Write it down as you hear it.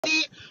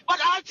But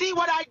RT,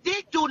 what I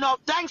did do now,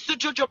 thanks to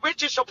Juju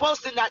British for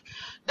posting that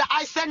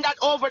I send that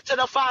over to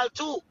the file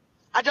too.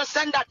 I just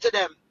send that to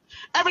them.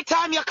 Every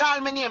time you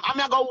call me name, I'm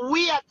going to go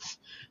wait.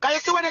 Because you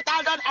see when it's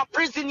all done at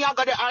prison, you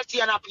got the RT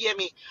and pay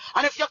me.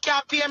 And if you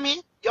can't pay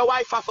me, your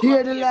wife have to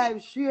share go the pay live,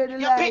 me. share the You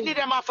live. pity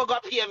them have to go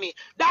pay me.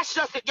 That's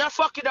just it. You're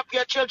fucking up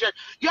your children.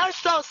 You're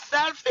so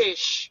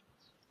selfish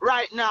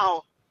right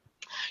now.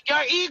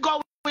 Your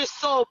ego is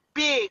so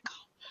big.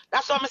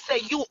 That's what I'm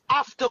saying. You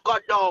have to go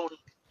down.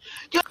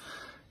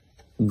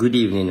 Good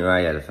evening,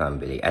 royal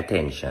family.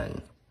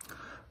 Attention.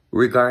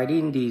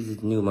 Regarding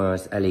these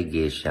numerous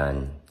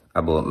allegations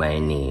about my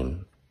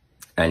name,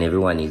 and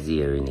everyone is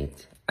hearing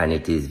it, and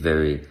it is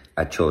very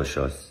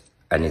atrocious,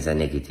 and it's a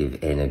negative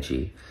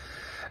energy,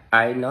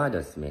 I,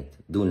 Nada Smith,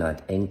 do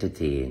not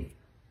entertain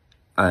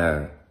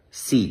or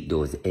seek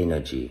those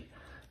energy.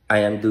 I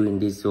am doing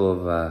this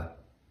over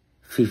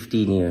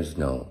 15 years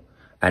now,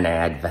 and I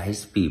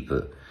advise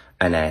people,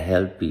 and I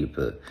help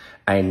people.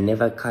 I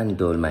never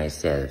condone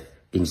myself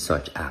in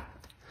such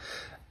act.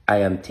 I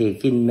am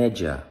taking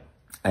measure,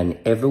 and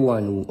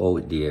everyone who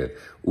out there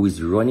who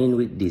is running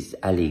with this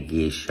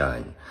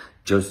allegation,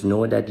 just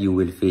know that you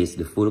will face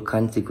the full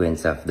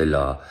consequence of the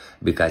law,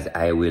 because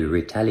I will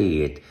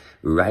retaliate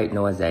right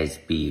now as I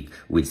speak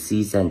with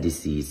cease and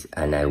desist,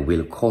 and I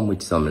will come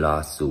with some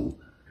lawsuit,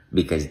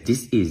 because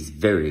this is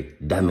very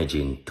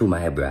damaging to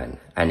my brand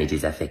and it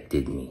has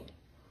affected me.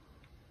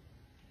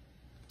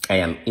 I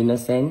am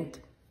innocent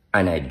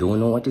and I don't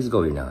know what is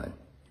going on,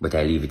 but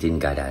I leave it in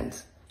God's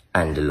hands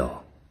and the law.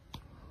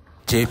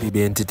 JPB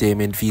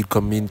Entertainment feed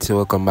community,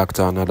 welcome back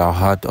to another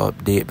hot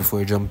update.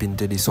 Before you jump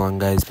into this one,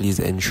 guys, please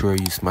ensure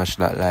you smash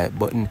that like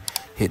button,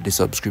 hit the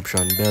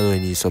subscription bell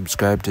when you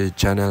subscribe to the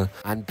channel,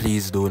 and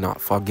please do not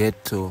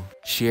forget to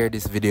share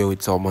this video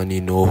with someone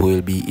you know who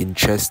will be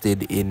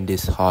interested in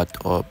this hot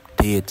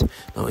update.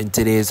 Now, in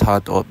today's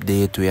hot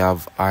update, we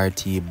have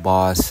RT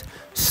Boss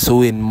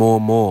suing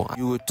Momo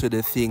due to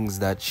the things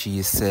that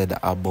she said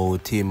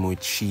about him,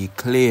 which she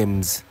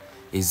claims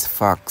is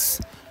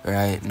facts.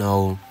 Right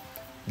now,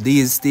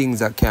 these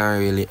things I can't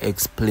really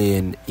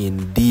explain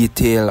in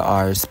detail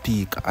or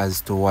speak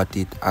as to what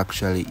it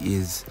actually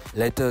is.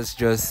 Let us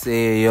just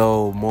say,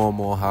 yo,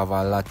 Momo have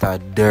a lot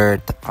of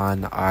dirt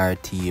on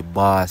RT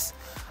Boss,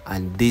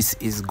 and this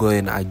is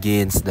going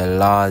against the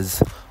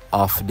laws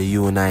of the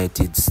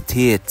United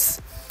States,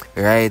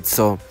 right?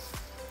 So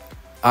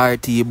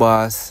RT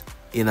Boss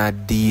in a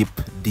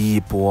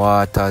deep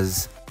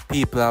waters.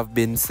 People have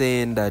been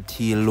saying that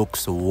he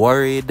looks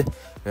worried,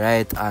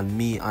 right? And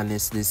me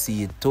honestly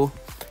see it too,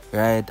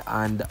 right?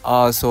 And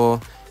also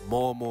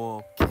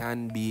Momo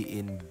can be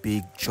in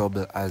big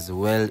trouble as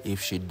well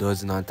if she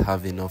does not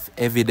have enough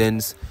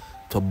evidence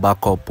to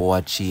back up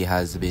what she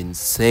has been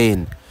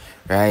saying,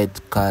 right?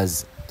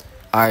 Because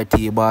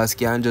RT Boss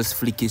can just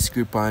flick his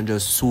script and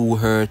just sue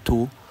her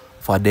too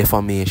for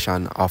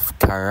defamation of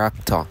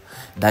character.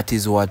 That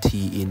is what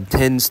he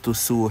intends to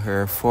sue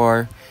her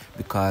for,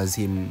 because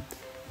him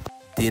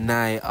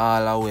deny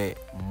all away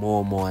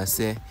Momo. I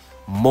say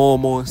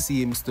Momo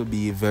seems to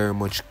be very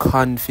much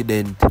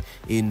confident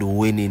in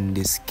winning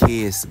this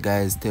case.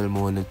 Guys, tell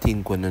me what you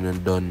think when you're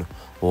done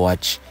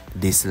watch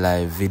this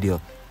live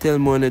video. Tell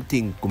me what you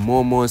think.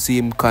 Momo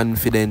seem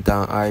confident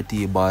and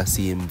RT Boss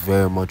seem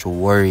very much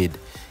worried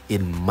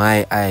in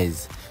my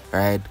eyes,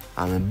 right?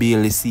 I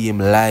barely see him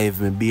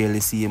live, I barely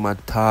see him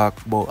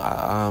talk, but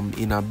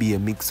in a be a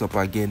mix up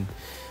again.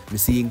 I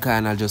see him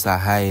kind of just a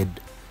hide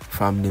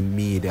from the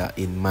media,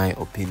 in my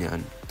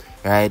opinion,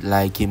 right?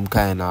 Like him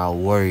kind of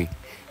worry,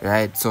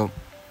 right? So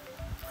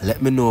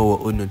let me know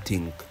what you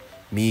think.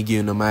 Me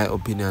give you my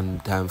opinion.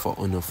 Time for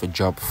you to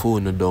drop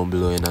phone down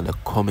below in the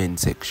comment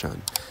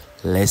section.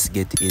 Let's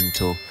get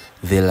into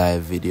the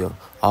live video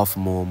of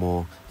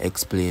Momo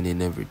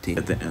explaining everything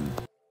at the end.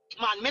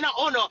 Man, me not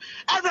honor.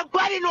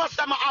 Everybody knows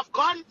I'm have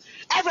gun.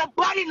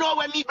 Everybody know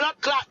when me blood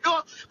clot do,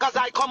 because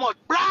I come out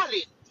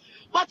brawling.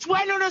 But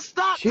when you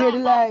start Share the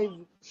live.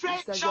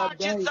 fake Instagram,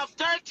 charges guys. of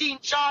 13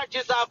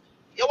 charges of,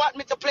 you want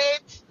me to play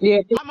it?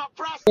 Yeah, I'm a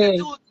prostitute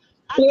and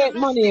play it,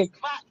 domestic money.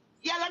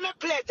 Yeah, let me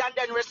play it and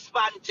then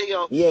respond to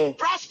you. Yeah.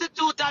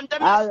 Prostitute and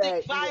All domestic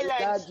right. violence.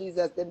 God,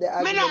 Jesus, then the Me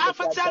argument not have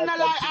to that tell no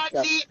lie,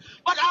 RT.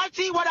 But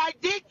RT, what I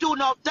did do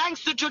now,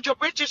 thanks to Juju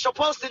British for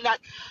posting that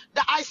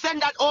I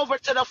send that over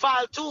to the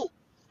file too.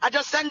 I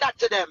just send that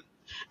to them.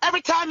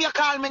 Every time you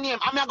call me name,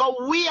 I'm going to go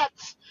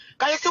wait.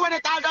 Because you see when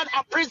it's all done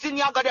at prison,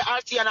 you got the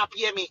RT and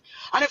pay me.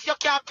 And if you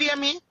can't pay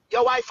me,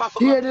 your wife have to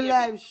go share pay the me.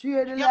 live,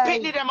 share the You live.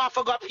 pity them have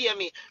to go pay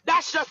me.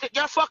 That's just it.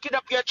 You're fucking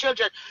up your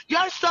children.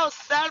 You're so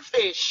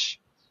selfish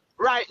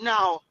right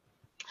now.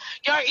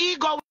 Your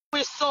ego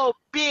is so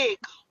big.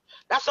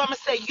 That's what I'm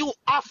saying. You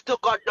have to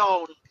go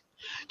down.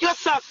 You're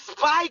so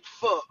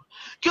spiteful.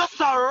 You're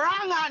so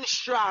wrong and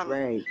strong.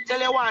 Right. Tell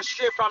you one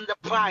straight from the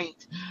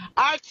point.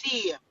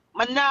 RT,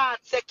 me not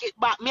take it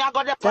back. Me I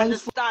got to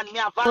Thanks understand. Me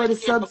I for the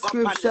volunteer to go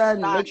subscription.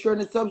 understand. Make sure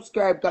to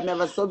subscribe, because I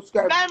never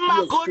subscribed Then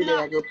my good yesterday.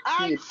 I luck. go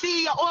I paid.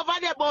 see you over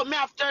there, but me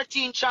have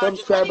 13 charges. When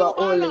Subscriber you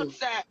all only. out,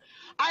 say,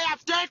 I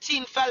have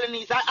 13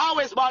 felonies. I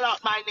always ball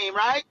out my name,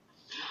 right?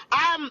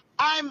 I'm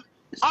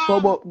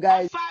Sub up,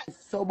 guys.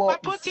 Sub I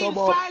up, put in sub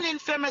up. filing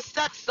for my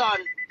stepson.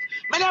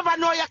 Me never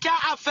know you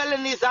can't have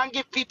felonies and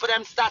give people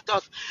them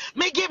status.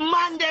 Me give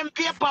man them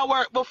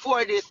paperwork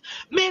before this.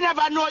 Me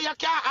never know you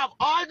can't have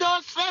all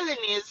those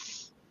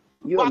felonies.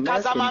 You're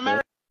Because I'm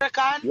American,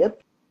 American.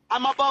 Yep.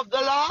 I'm above the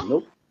law.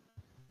 Nope.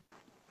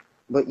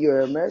 But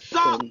you're American.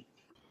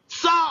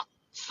 So,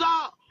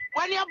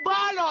 when you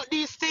ball out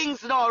these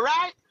things now,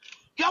 right?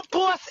 You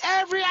post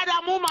every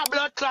other mama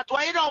blood clot.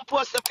 Why you don't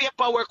post the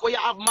paperwork where you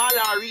have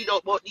Mala read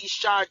out about these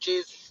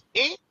charges?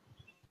 Eh?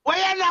 Why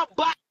you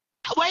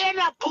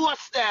not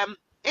post them?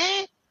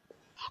 Eh?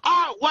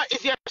 Or what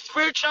is your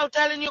spiritual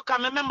telling you?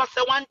 Can remember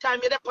say one time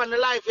you're up on the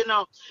live, you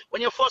know,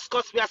 when you first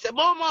cuss me, I said,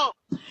 Momo,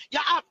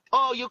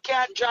 you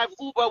can't drive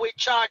Uber with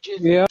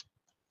charges. Yeah.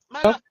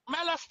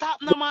 Mela,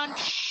 stop no man.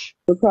 Shh.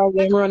 Because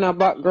they run a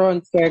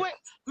background check.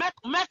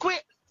 Make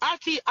wait.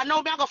 Auntie, I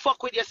know me I go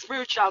fuck with your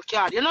spiritual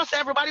card. You know, say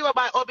everybody will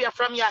buy Obia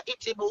from your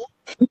Itibu.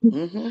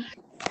 You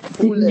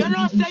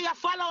know, say you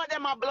follow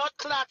them a blood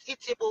clot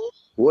Itibu.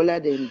 All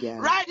of them, girl.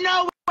 Right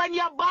now, when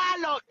you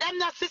ball out, them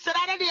not sister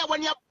the other day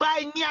when you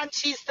buy me and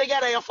cheese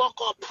together, you fuck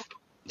up.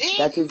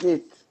 That is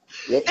it.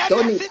 Yeah,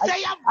 don't it.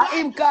 I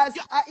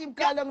him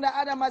call on the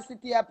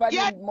animosity upon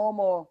him,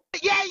 Momo.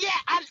 Yeah,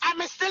 and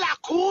I'm still a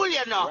cool,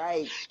 you know.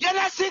 Right. You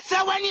know, sister,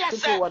 when you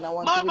say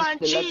mama and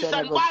cheese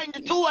and bind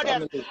the two of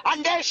them,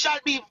 and they shall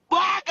be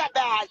bad,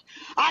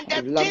 and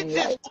them kids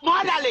is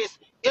motherless.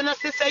 You know,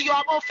 sister, you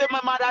are both my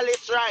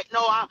motherless right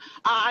now,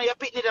 and you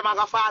pitney them as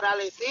a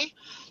fatherless, see?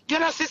 You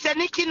know, sister,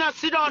 Nikki not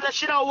sit down,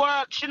 she don't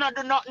work, she not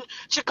do nothing,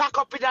 she cock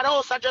up in that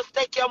house and just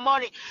take your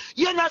money.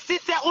 You know,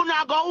 sister,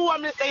 una go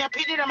home and say, you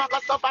pitney them as a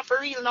suffer for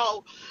real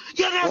now.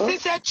 You know,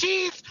 sister,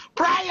 cheese,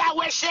 prayer,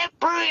 worship,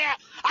 prayer,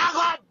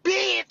 I go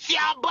beat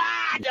your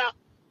bad.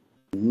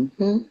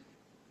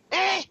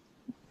 Eh?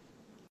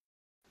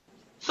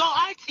 So,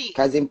 Auntie,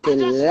 because him tell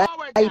lie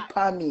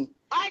upon me.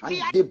 And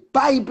the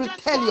Bible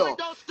tell you,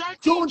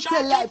 don't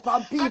tell lie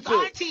upon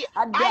people.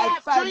 And guys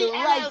find the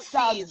right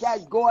Psalms.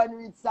 Guys, go and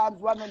read Psalms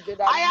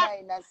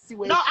 109 and see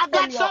where I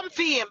got some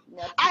for him.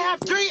 I have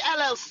 3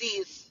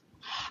 LLCs.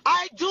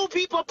 I do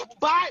people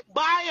buy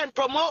and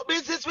promote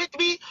business with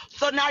me.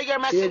 So now you're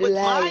messing with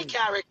my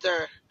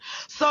character.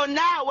 So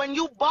now when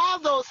you ball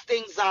those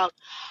things out,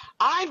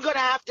 I'm going to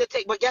have to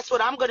take, but guess what?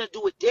 I'm going to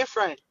do it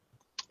different.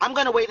 I'm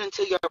going to wait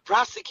until you're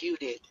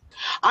prosecuted.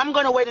 I'm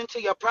going to wait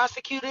until you're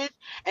prosecuted,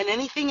 and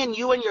anything in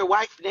you and your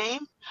wife's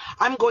name,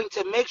 I'm going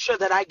to make sure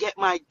that I get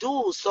my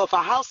dues. So if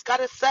a house got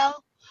to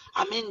sell,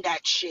 I'm in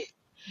that shit.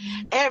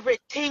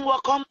 Everything will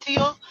come to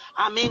you,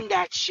 I'm in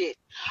that shit.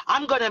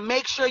 I'm going to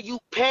make sure you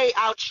pay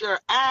out your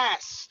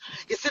ass.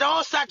 You see the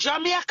house at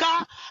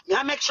Jamaica?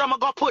 I make sure I'm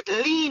going to put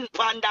lean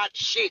on that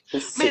shit.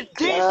 Me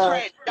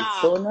different,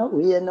 dog. So now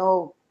we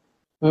know.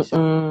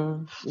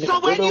 So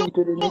when you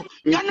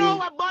know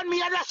what about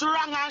me, I just wrong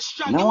and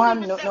strong. No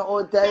one, no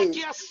time.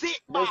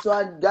 That's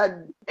one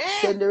that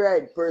send the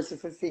right person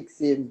for fix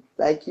him.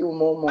 Like you,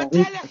 Momo. I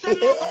tell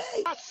you,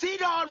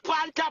 sit down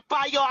on top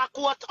of your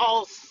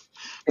courthouse.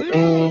 Me,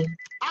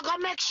 I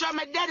gonna make sure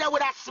my daddy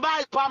with a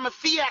smile on my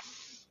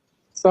face.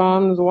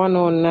 Psalms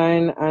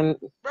 109 and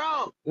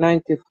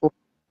 94.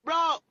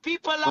 Bro,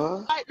 people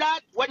like that,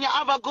 when you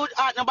have a good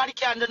heart, nobody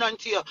can do nothing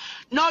to you.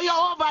 Now you're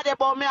over there,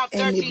 but me have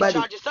 13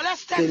 charges. So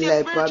let's test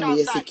your spiritual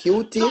side.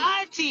 Security? So,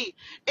 Auntie,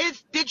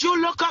 did you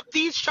look up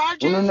these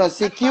charges? No,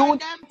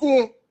 security.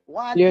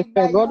 Yes,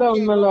 go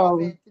down, my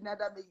love.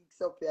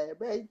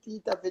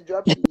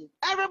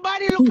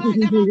 Everybody look like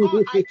them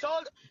about. I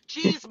told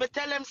Cheese, but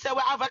tell them, say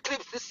we have a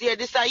clips this year.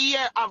 This a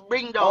year of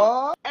bring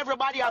down.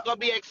 Everybody are going to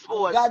be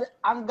exposed.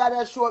 I'm going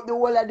to show up the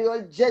whole of the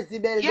old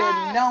Jezebel.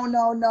 Yeah.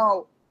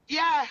 No.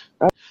 Yeah.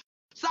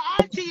 So,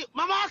 Auntie,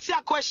 Mama ask you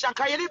a question.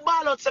 Because you did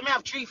ball out, say me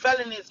have 3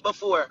 felonies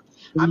before.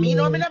 I mean, you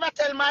know, me never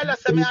tell Mila,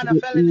 say me have a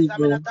felonies, I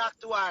mean, I talk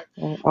to her.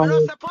 But know,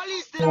 say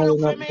police still look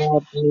for me.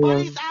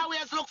 Police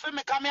always look for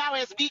me, because me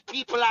always beat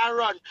people and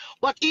run.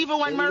 But even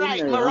when me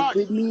right, me run.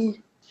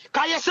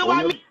 Because you see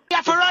why me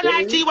have to run,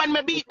 Auntie, when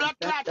me beat blood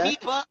clot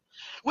people.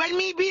 When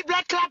me beat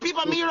blood clot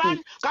people, me run,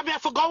 because me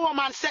have to go home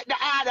and set the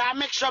order and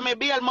make sure my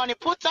bail money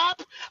put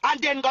up, and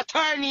then go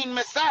turn in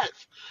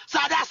myself. So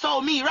that's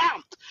how me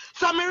run.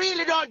 So me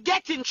really don't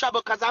get in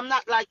trouble, because I'm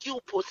not like you,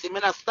 pussy. Me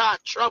not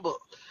start trouble.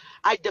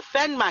 I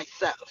defend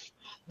myself.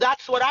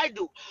 That's what I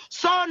do.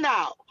 So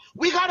now,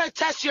 we got to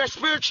test your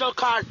spiritual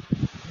card.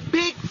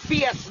 Big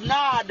face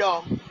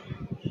Nado.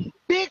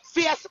 Big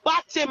face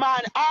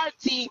Batman,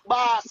 RT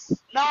Boss,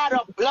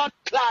 Nado, blood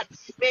clot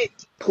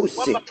Smith.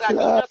 Pussy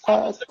clot.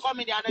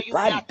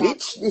 Right,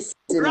 bitch, this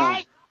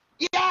right?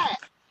 Yeah.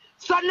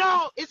 So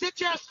now, is it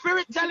your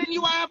spirit telling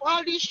you I have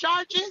all these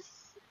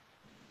charges?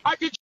 Or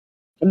did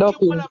you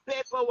pull up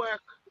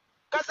paperwork?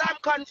 Because I'm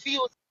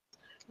confused.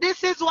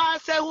 This is why I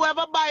say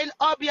whoever buying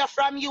Obia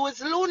from you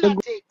is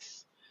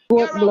lunatics.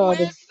 You're a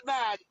waste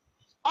man.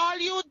 All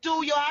you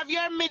do, you have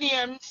your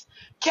minions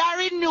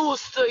carry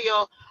news to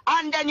you,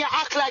 and then you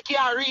act like you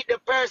read the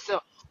person.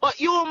 But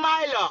you,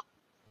 Milo,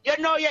 you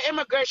know your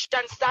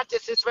immigration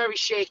status is very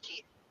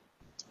shaky.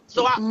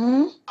 So I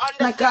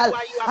understand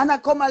why you have and I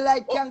come a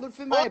light candle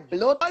for my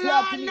blood clot.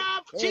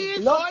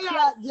 Blood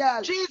clot,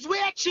 girl. Cheese,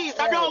 where cheese?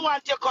 I don't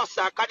want your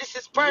cusser, because this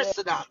is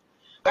personal.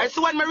 Because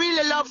when I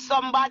really love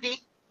somebody,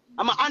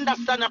 I'm going to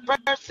understand a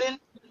person,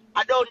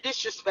 I don't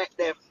disrespect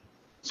them.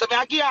 So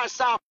I give her a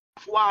soft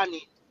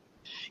warning.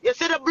 You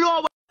see the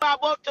blow we're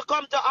about to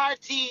come to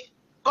RT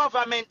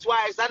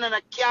government-wise, and on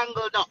a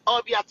candle, the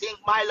obvious thing,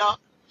 Milo,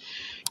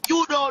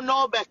 you don't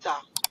know better.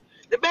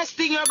 The best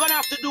thing you're going to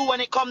have to do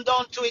when it comes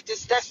down to it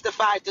is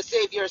testify to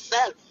save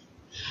yourself.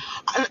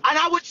 And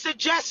I would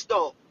suggest,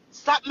 though,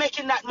 stop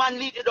making that man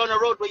lead you down a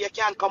road where you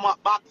can't come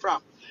up back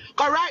from.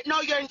 Because right now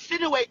you're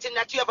insinuating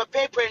that you have a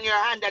paper in your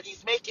hand that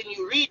he's making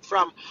you read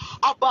from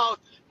about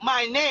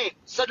my name.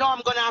 So now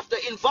I'm going to have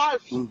to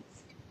involve you.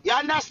 You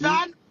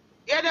understand?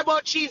 Hear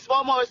about cheese,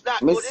 Momo, is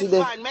that good? It's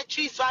fine. Make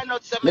cheese find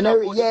out something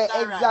good. Yeah,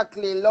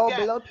 exactly. Low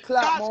blood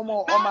clot,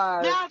 Momo,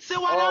 Omar.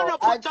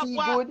 RT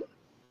good.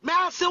 Me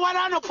I see what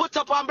I don't put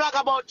up on blog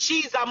about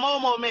cheese and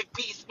Momo make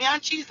peace. Me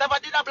and cheese never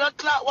did a blood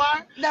clot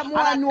war. That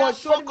one know.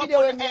 Show the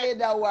video when me hear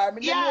that war.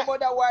 Me know about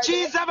that war.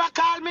 Cheese ever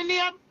call me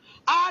name?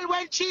 All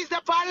when cheese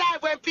up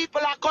alive, when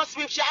people are cuss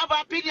me, she have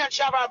an opinion,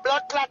 she have a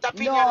blood clot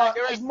opinion like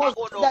the rest most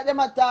of that them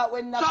attack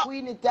when the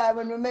Queenie time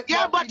when we make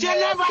but you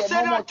never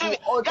said that to me.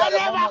 You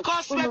never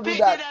cuss me pity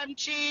them,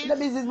 cheese. The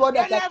business about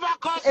that. You never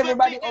cuss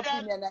everybody me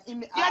opinion.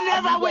 You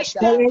never wish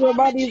them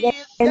everybody's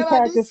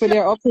entitled to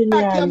their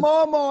opinion.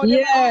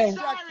 Yeah.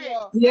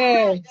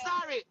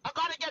 Sorry. I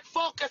gotta get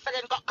focused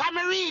again. Come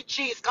and read,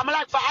 cheese. Come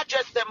like for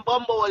address them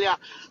bumble, yeah.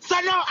 So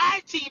now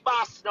IT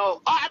boss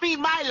now. I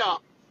mean Milo.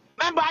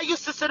 Remember, I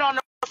used to sit on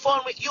the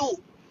phone with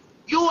you.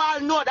 You all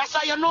know. That's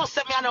how you know,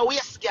 say me on a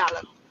waist, girl.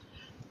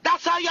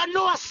 That's how you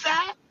know, sir.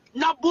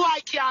 No boy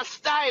can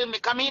style me.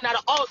 Come in at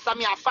the house and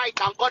me a fight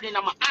and gun in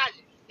my hand.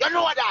 You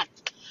know that.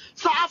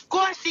 So, of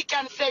course, he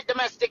can say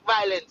domestic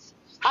violence.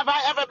 Have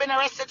I ever been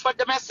arrested for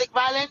domestic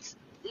violence?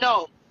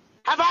 No.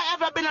 Have I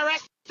ever been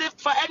arrested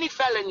for any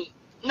felony?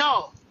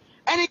 No.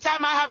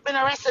 Anytime I have been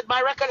arrested,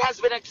 my record has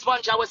been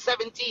expunged. I was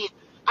 17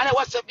 and it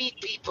was to beat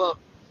people.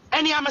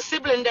 Any of my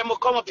sibling them will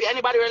come up here.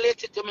 Anybody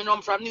related to me know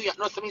I'm from New York,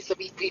 knows me to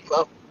beat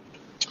people.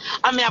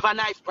 And me have a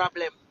knife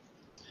problem.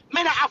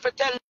 Me not have to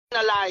tell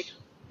a lie.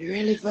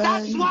 Really fun.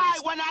 That's why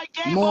when I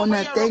gave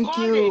over your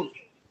recording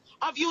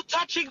of you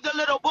touching the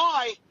little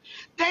boy,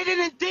 they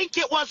didn't think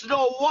it was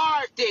no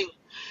war thing.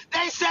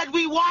 They said,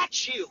 we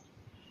watch you.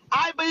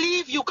 I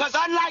believe you, because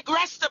unlike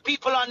rest of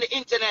people on the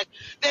internet,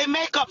 they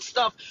make up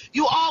stuff.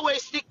 You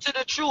always stick to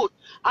the truth.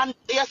 And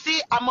you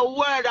see, I'm a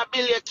word a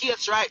billion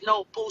case right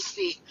now,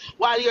 pussy,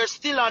 while you're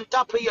still on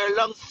top of your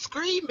lungs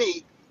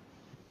screaming.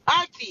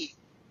 Artie,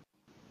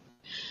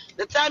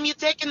 the time you're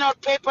taking out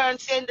paper and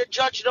saying the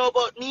judge know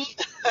about me,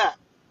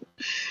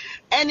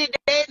 any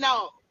day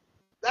now.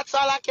 That's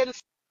all I can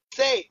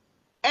say.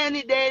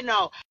 Any day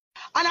now.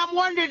 And I'm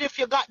wondering if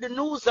you got the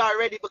news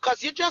already,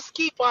 because you just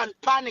keep on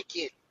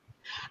panicking.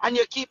 And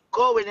you keep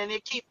going and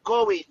you keep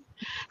going.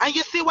 And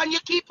you see, when you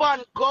keep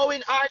on going,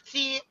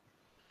 RT,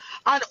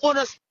 and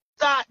wanna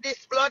start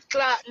this blood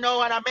clot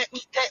now and I make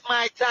me take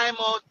my time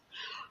out,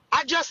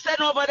 I just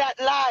sent over that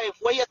live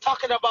where you're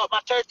talking about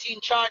my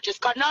 13 charges,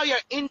 because now you're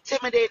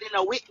intimidating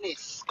a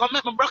witness. Come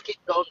let me break it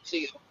down to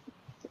you.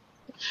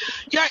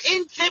 You're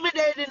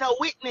intimidating a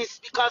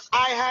witness because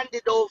I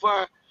handed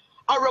over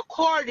a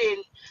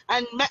recording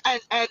and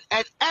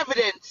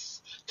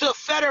evidence to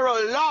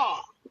federal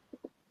law.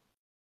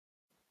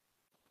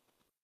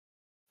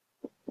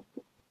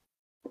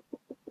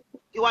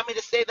 You want me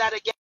to say that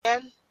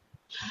again?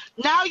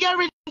 Now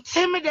you're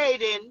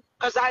intimidating,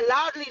 because I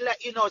loudly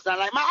let you know. So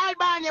like, my eye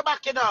behind your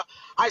back, you know.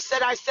 I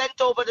said I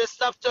sent over this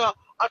stuff to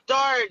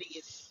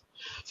authorities.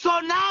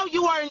 So now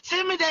you are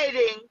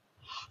intimidating,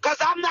 because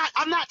I'm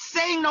not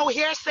saying no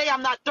hearsay.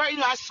 I'm not threatening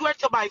you. I swear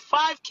to my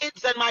 5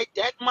 kids and my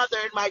dead mother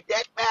and my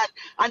dead man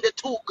and the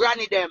 2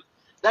 granny them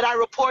that I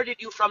reported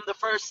you from the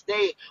first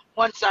day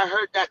once I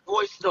heard that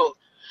voice note.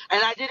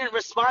 And I didn't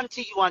respond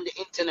to you on the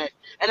internet.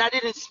 And I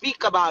didn't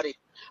speak about it.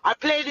 I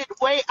played it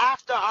way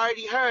after I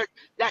already heard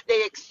that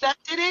they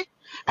accepted it,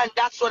 and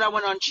that's when I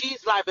went on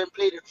Cheese Live and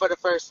played it for the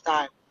first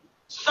time.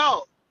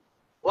 So,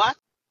 what?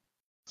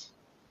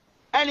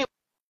 Anyway,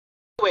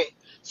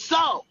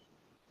 so,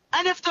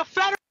 and if the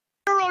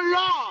federal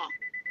law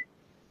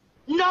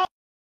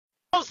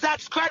knows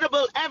that's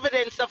credible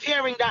evidence of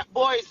hearing that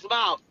boy's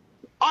mouth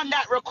on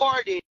that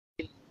recording,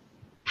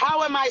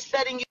 how am I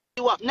setting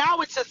you up? Now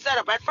it's a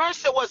setup. At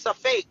first it was a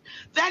fake.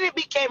 Then it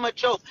became a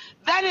joke.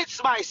 Then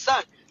it's my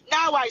son.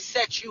 Now I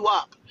set you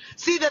up.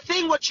 See, the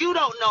thing what you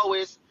don't know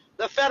is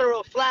the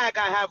federal flag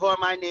I have on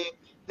my name.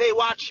 They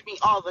watch me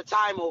all the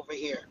time over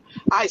here.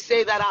 I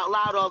say that out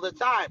loud all the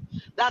time.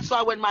 That's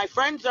why when my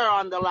friends are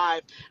on the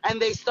live and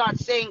they start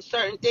saying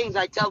certain things,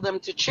 I tell them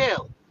to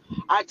chill.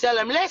 I tell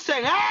them,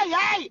 listen,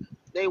 hey.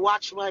 They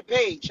watch my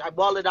page. I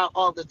ball it out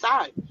all the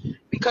time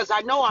because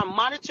I know I'm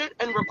monitored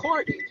and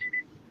recorded.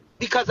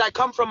 Because I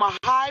come from a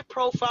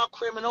high-profile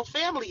criminal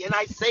family, and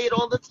I say it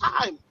all the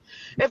time.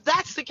 If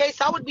that's the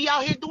case, I would be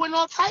out here doing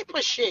all type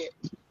of shit.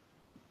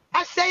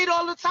 I say it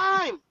all the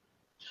time.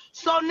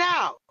 So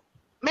now,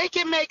 make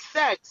it make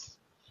sense.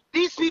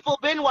 These people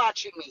been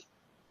watching me.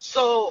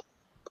 So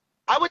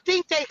I would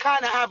think they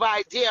kind of have an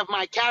idea of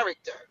my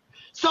character.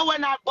 So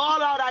when I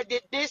ball out, I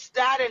did this,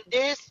 that, and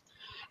this,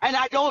 and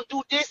I don't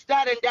do this,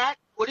 that, and that,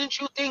 wouldn't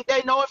you think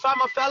they know if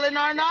I'm a felon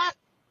or not?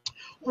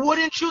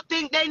 Wouldn't you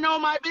think they know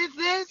my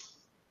business?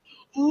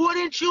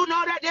 Wouldn't you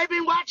know that they've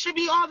been watching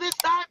me all this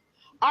time?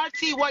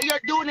 RT, what you're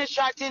doing is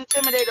trying to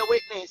intimidate a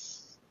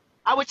witness.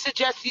 I would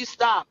suggest you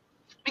stop,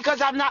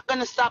 because I'm not going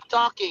to stop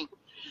talking.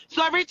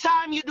 So every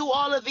time you do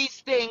all of these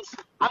things,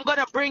 I'm going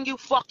to bring you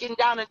fucking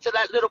down into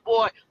that little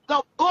boy.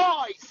 The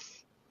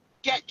boys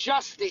get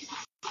justice.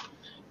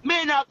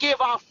 Me not give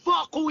a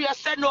fuck who you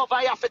send over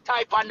here for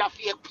type on the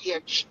fake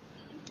page.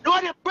 The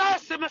only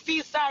person me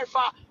feel sorry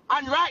for,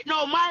 and right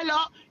now, Milo,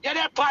 you're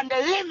there on the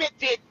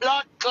limited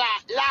blood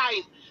clot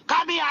line.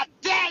 Come here, I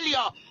tell you,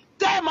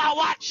 them I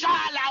watch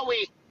all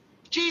away.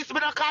 Jeez, me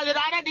not call you the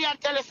other day and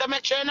tell you, so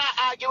make sure you not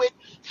argue with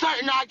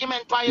certain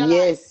argument for your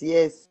life.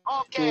 Yes.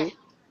 Okay. True.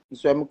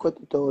 So I'm cut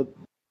it out.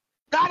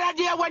 The other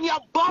day when your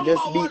bumper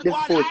Just beat was the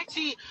one foot.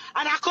 IT,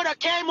 and I could have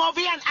came over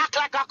here and act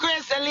like a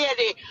crazy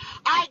lady,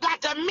 I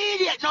got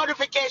immediate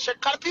notification,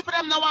 because people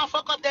them don't want to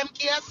fuck up them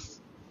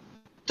case.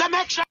 To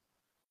make sure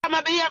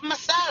I behave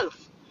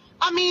myself.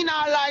 I mean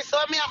all lie, so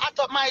me I hot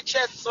up my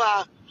chest,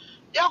 so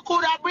you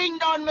could have bring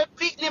down me,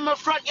 pick in my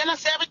front. You know,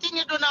 say everything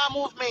you do now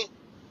move me.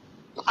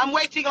 I'm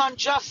waiting on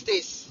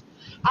justice.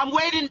 I'm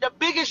waiting. The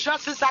biggest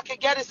justice I can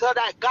get is so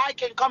that guy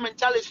can come and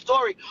tell his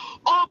story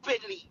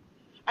openly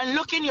and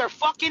look in your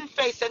fucking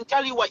face and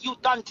tell you what you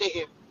done to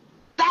him.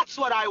 That's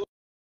what I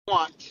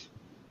want.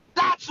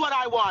 That's what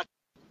I want.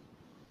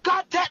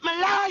 God take my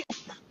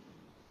life.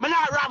 Me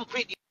not ramp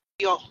with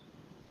you.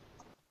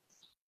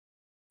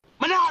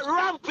 Me not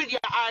ramp with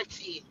your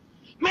RT.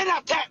 Me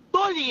not take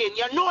bullying.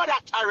 You know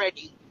that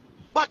already.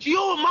 But you,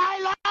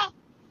 Myla,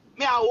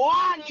 me I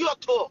want you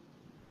to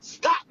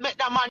stop make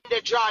the man they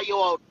draw you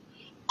out.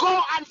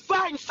 Go and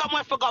find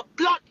somewhere for the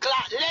blood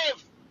clot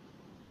live.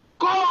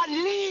 Go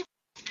and leave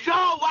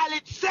now while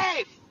it's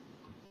safe.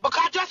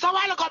 Because just a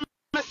while ago,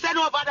 I sent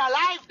over the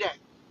live there.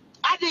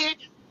 I did.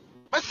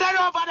 I sent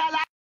over the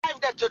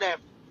live there to them.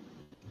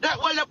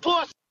 The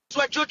post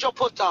where Jojo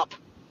put up.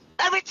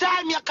 Every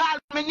time you call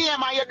me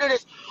name and you do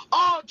this,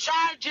 all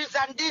charges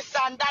and this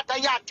and that,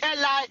 and you tell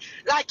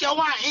like you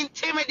want to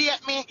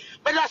intimidate me,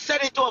 but I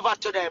send it over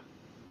to them.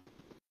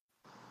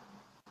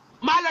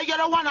 Mala, you're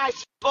the one I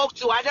spoke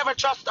to. I never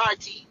trust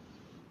RT.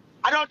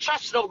 I don't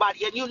trust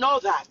nobody, and you know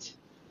that.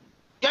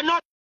 You're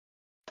not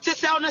to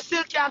say on the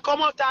still can't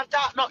come out and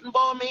talk nothing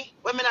about me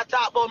when I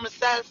talk about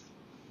myself.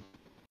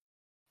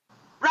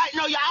 Right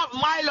now, you have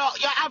Milo,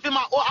 you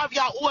have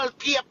your whole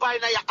paper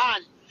in your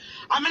hand.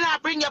 I'm going to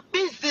bring your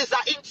business on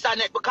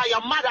internet because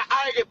your mother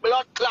already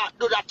blood clot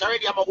do that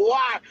already. I'm a war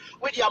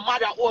with your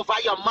mother over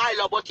your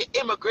Milo about the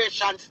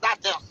immigration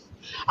status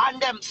and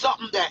them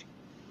something there.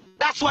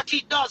 That's what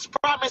he does.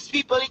 Promise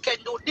people he can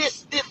do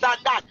this, and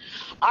that.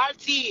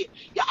 RT,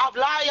 you have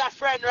lawyer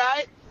friend,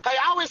 right? Because you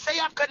always say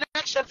you have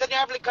connections and you're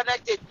heavily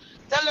connected.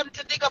 Tell them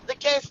to dig up the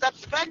case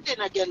that's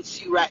pending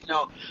against you right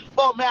now.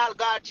 But me, I'll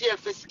go to jail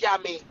for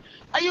scamming.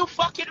 Are you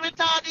fucking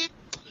retarded?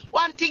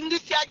 One thing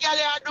this year, girl,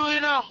 you do,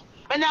 you know.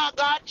 Me now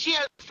go to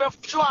jail for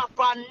show up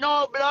on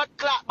no blood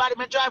clot, but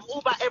me drive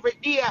Uber every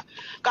day.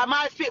 Because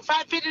my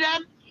 5 feet of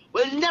them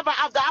will never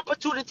have the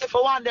opportunity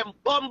for one of them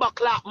bumper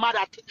clot mother.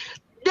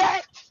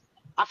 Death!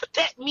 Have to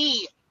take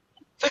me.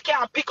 If I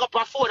can't pick up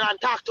a phone and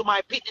talk to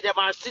my pity them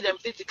or see them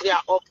physically or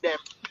hug them.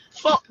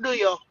 Fuck do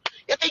you?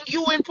 You think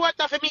you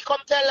important for me come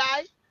tell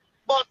lie?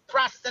 But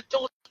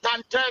prostitute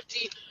and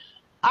 30.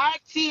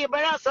 RT, but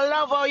I also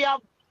love how you're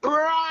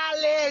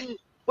brawling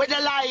with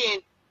the lying.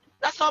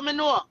 That's how me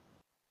know.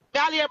 Me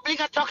all here bring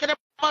talking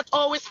about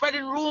always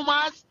spreading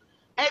rumors.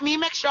 And me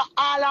make sure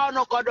all our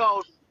no go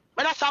down.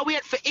 But that's how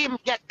wait for him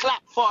get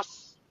clapped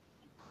first.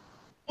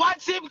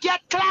 Once him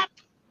get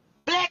clapped,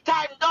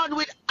 playtime done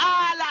with all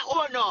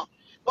our honor.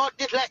 But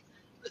this like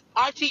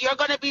RT, you're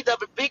gonna be the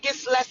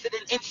biggest lesson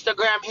in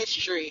Instagram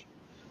history.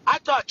 I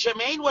thought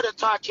Jermaine would have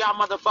taught y'all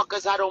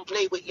motherfuckers I don't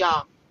play with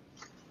y'all.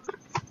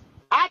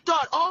 I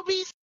thought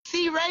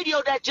OBC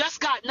Radio that just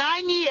got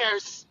 9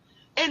 years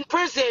in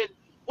prison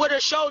would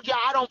have showed y'all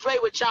I don't play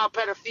with child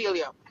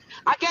pedophilia.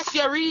 I guess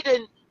your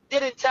reading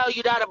didn't tell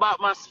you that about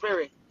my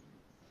spirit.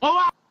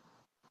 Oh,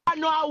 I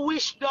know I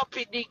wished up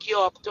it dig you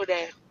up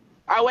today.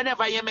 Or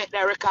whenever you make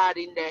that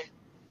recording there.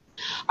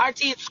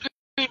 RT is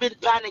screaming,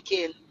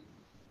 panicking.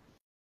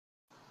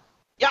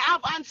 You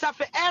have answer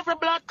for every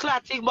blood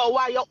clotting, but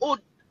why you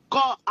would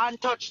go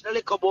and touch the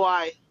little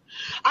boy?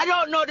 I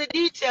don't know the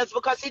details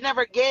because he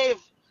never gave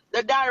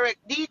the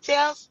direct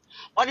details.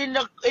 But in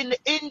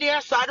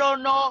there, so I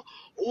don't know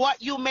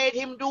what you made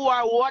him do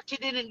or what he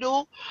didn't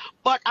do.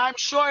 But I'm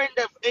sure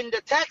in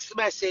the text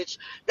message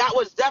that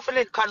was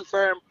definite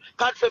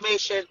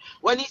confirmation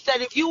when he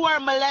said if you were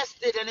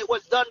molested and it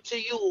was done to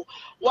you,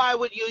 why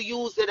would you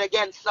use it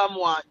against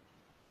someone?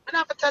 I'm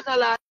not telling a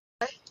lie.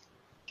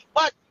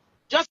 But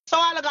Just so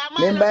I got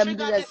Remember,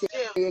 trigger me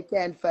say you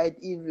can't fight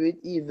evil with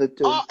evil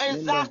too. Oh,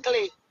 exactly.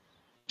 Remember?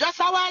 Just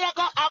a while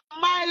ago, a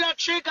Milo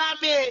trigger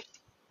me.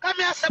 Come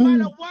here, say,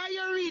 Milo, why are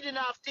you reading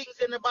off things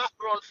in the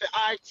background for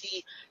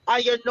RT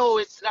and you know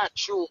it's not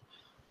true?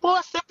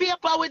 Post the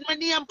paper with my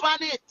name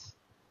on it.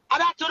 And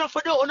that's what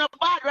for do. On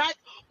bad, right?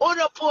 On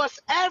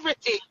post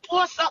everything.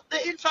 Post up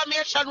the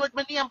information with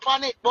my name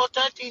on it. About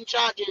 13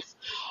 charges.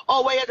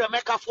 Oh, where you do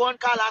make a phone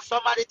call and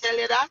somebody tell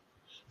you that?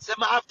 Say,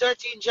 I have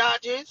 13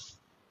 charges.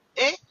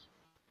 Eh?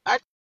 I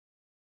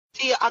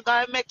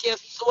gotta make you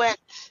sweat.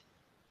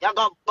 You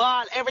got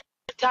ball every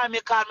time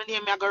you call my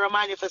name. I gotta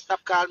remind you to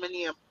stop calling my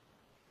name.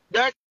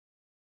 Dirty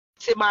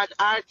man,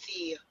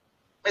 RT.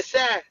 I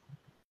say,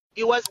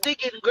 you was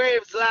digging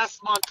graves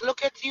last month.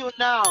 Look at you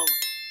now.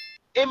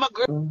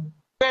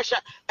 Immigration.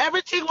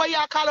 Everything where you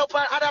call up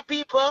on other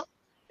people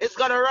is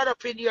gonna run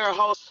up in your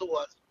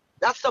household.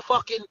 That's the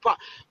fucking part.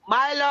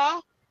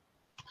 Milo,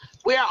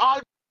 we are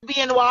all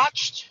being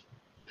watched.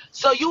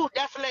 So you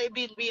definitely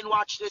been being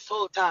watched this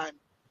whole time.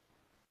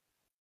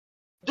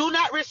 Do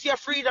not risk your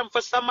freedom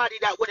for somebody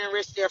that wouldn't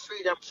risk their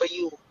freedom for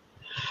you.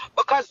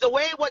 Because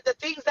the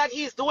things that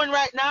he's doing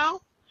right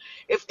now,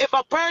 if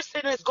a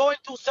person is going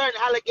through certain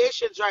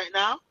allegations right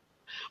now,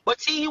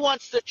 but he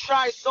wants to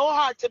try so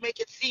hard to make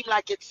it seem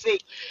like it's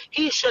fake,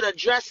 he should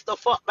address the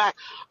fuck back.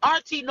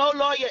 RT, no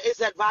lawyer is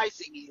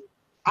advising you.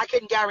 I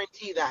can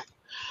guarantee that.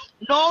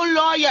 No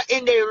lawyer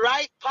in their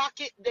right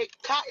pocket, their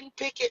cotton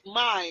picket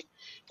mind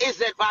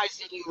is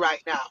advising you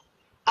right now.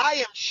 I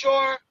am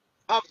sure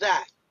of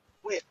that.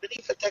 Wait,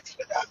 beneath a text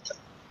for that.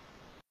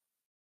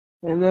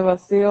 I never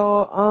see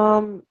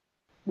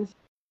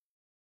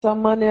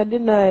some money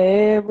deny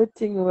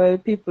everything where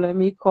people and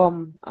me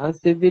come as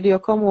the video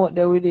come out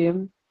there with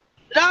him.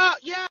 No,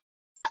 yeah,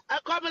 I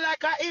come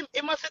like him.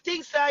 It must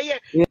think so here.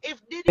 Yeah.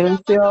 If Diddy I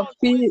got down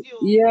with you,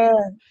 yeah,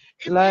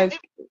 if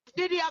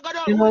Diddy I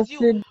got down with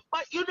you,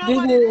 but you know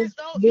what it is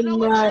though. You know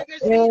what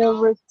triggers me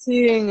though? It's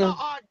the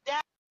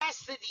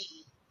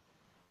audacity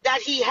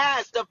that he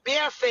has, the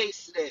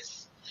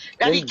barefacedness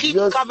that he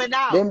keeps coming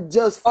out. Them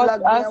just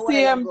flagged me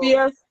a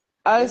while ago.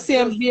 I see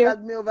him here.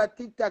 Flagged me over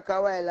TikTok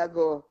a while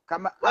ago.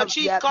 When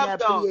she's come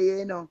down. Play,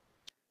 you know.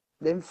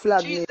 Them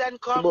flag me,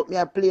 but me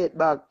I play it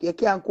back. You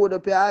can't code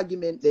up your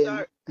argument then.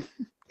 Sir,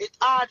 it's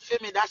hard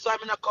for me. That's why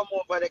I'm not come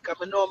over there. Because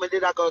I know me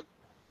did I go.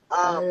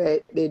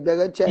 Alright, they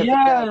better try to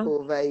talk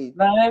over it.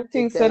 But I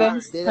think so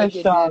them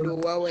special.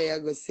 What way I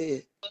go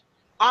say?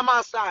 I'm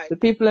outside. The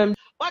people them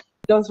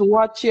just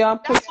watch you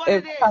and put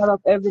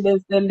up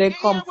evidence, then they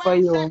come for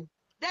you.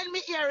 Then me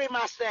hear him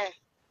I say,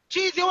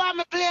 Cheese, you want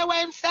me play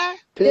what him say?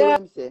 Play what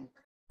him say.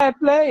 I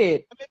play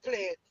it. Let me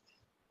play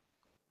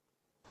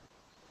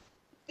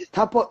it.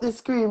 Tap up the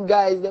screen,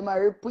 guys. Them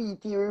are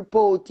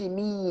reporting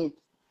me.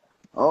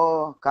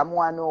 Oh, come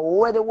on, no.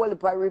 Where the whole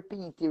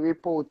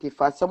report it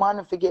for?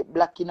 Someone forget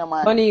black in a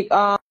man. Honey,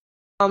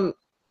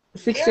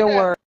 fix your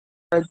words.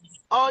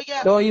 Oh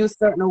yeah. Don't use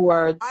certain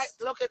words.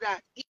 Look at that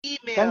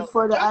email. Thanks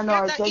for the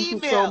honor. Thank you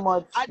so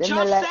much. I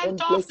just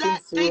sent off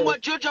that thing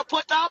what Jojo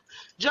put up.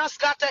 Just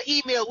got the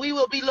email. We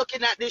will be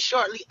looking at this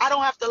shortly. I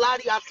don't have to lie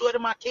to you. I swear to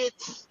my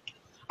kids.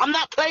 I'm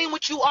not playing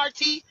with you,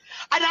 RT.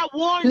 And I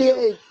warn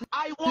you.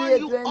 I warn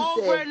you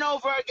over and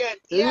over again.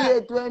 Yeah.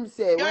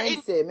 Wednesday. Let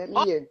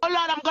me hear. Hold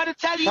on, I'm gonna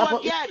tell you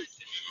again.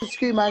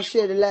 Scream and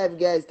share the live,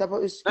 guys. Tap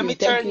up the screen. Let me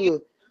turn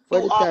you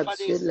for the off tab. of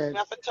this. I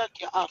have to turn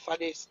you off of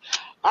this.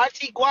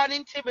 RT, go and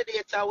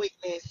intimidate a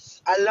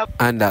witness. I love.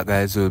 And that,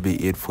 guys, will be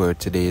it for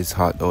today's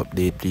hot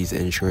update. Please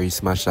ensure you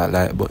smash that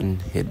like button,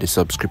 hit the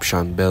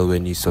subscription bell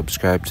when you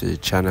subscribe to the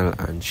channel,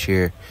 and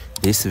share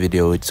this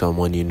video with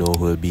someone you know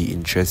who will be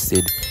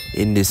interested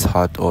in this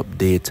hot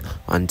update.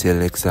 Until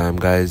next time,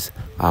 guys,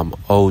 I'm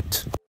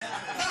out.